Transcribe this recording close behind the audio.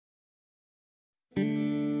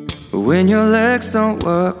when your legs don't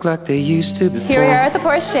work like they used to before. Here we are at the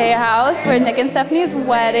Porcher House for Nick and Stephanie's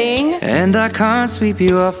wedding. And I can't sweep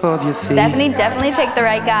you off of your feet. Stephanie definitely picked the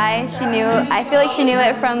right guy. She knew, I feel like she knew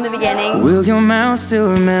it from the beginning. Will your mouth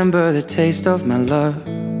still remember the taste of my love?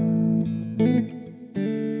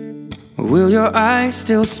 Will your eyes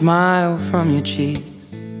still smile from your cheeks?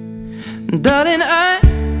 Darling, I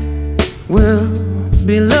will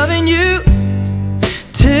be loving you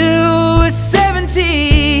till we're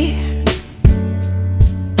 70.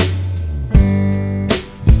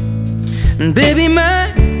 And baby,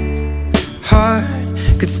 my heart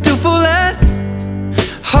could still fall as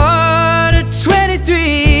hard at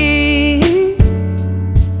 23.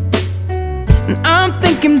 And I'm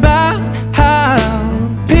thinking about how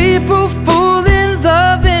people fall in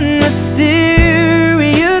love in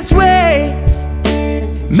mysterious ways.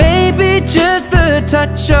 Maybe just the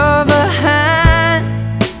touch of a hand.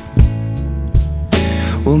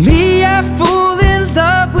 Well, me, I fall in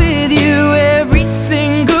love with you every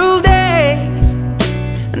single day.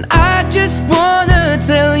 And I just wanna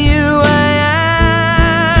tell you I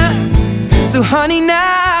am. So honey,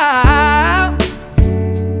 now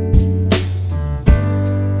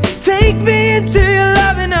take me into your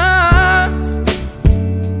loving arms.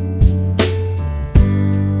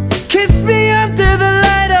 Kiss me under the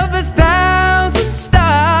light of 1,000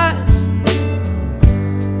 stars.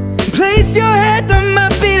 Place your head on my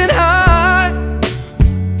beating heart.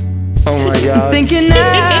 Oh my God. Thinking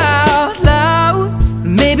out loud,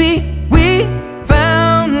 maybe we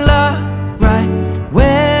found love right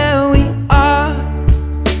where we are.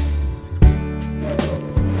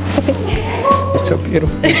 You're so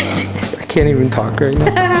beautiful. I can't even talk right now.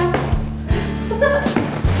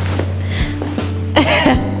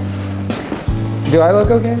 Do I look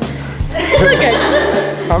okay? Okay.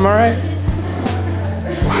 I'm alright?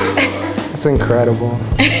 Wow, that's incredible.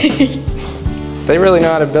 They really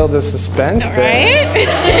know how to build a suspense there. Right?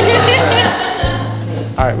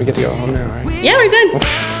 Alright, we get to go home now, right? Yeah, we're done.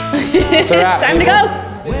 It's a wrap. Time to go.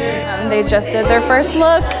 They just did their first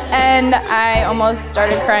look, and I almost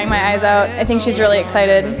started crying my eyes out. I think she's really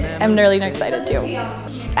excited. I'm really excited too.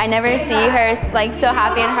 I never see her like so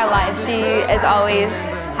happy in her life. She is always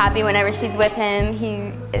happy whenever she's with him.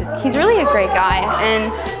 He's really a great guy,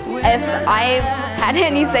 and if I had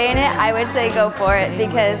any say in it, I would say go for it,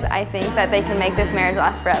 because I think that they can make this marriage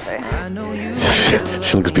last forever.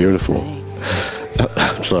 She looks beautiful.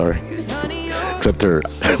 I'm sorry. Except her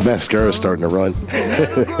mascara's starting to run.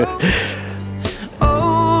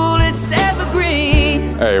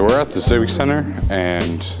 Hey, we're at the Civic Center,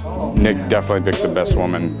 and Nick definitely picked the best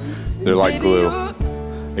woman. They're like glue.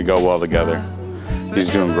 They go well together. He's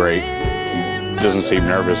doing great. Doesn't seem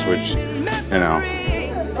nervous, which, you know,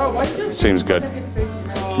 seems good.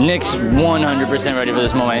 Nick's 100% ready for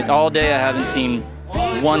this moment. All day I haven't seen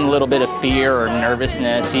one little bit of fear or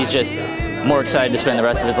nervousness. He's just more excited to spend the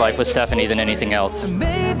rest of his life with Stephanie than anything else.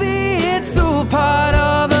 Maybe it's all part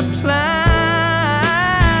of a plan.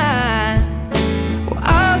 Well,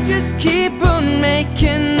 I'll just keep on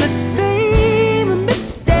making the same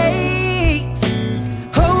mistakes,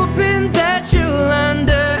 hoping that you'll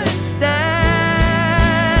understand.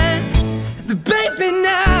 But baby,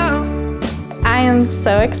 now I am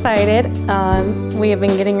so excited. We have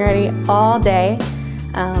been getting ready all day.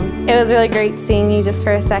 It was really great seeing you just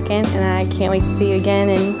for a second, and I can't wait to see you again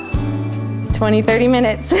in 20-30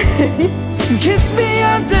 minutes. kiss me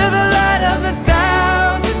under the light of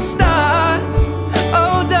 1,000 stars.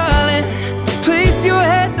 Oh darling, place your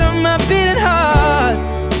head on my beating heart.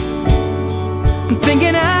 I'm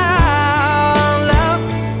thinking out loud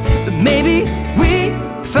that maybe we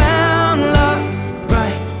found love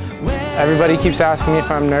right where. Everybody keeps asking me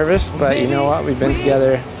if I'm nervous, but you know what? We've been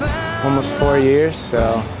together almost 4 years,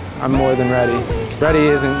 so I'm more than ready. Ready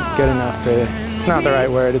isn't good enough. It's not the right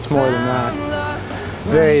word. It's more than that.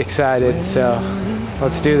 Very excited, so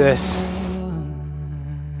let's do this.